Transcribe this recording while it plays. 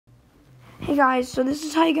Hey guys, so this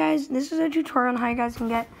is a tutorial on how you guys can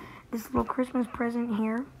get this little Christmas present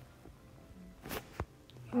here.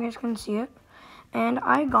 You guys can see it. And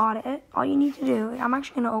I got it. All you need to do, I'm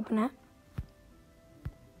actually going to open it.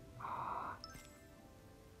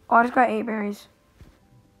 Oh, I just got 8 berries.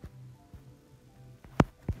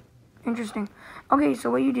 Interesting. Okay, so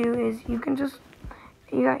what you do is you can just,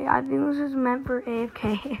 I think this is meant for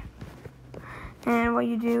AFK. And what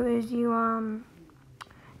you do is you,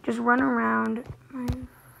 just run around. My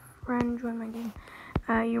friend joined my game.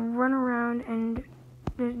 You run around and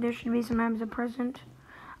there should be sometimes a present.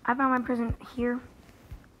 I found my present here.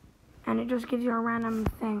 And it just gives you a random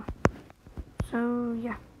thing. So,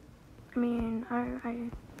 yeah. I mean,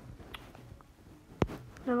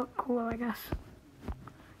 they look cool, I guess.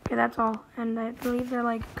 Okay, that's all. And I believe they're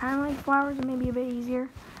like, kind of like flowers and maybe a bit easier.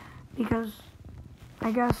 Because,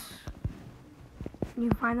 I guess, you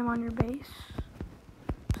find them on your base.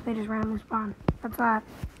 So they just randomly spawn. That's that.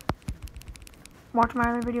 Watch my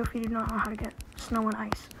other video if you do not know how to get snow and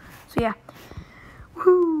ice. So, yeah.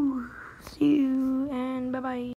 Woo! See you, and bye-bye.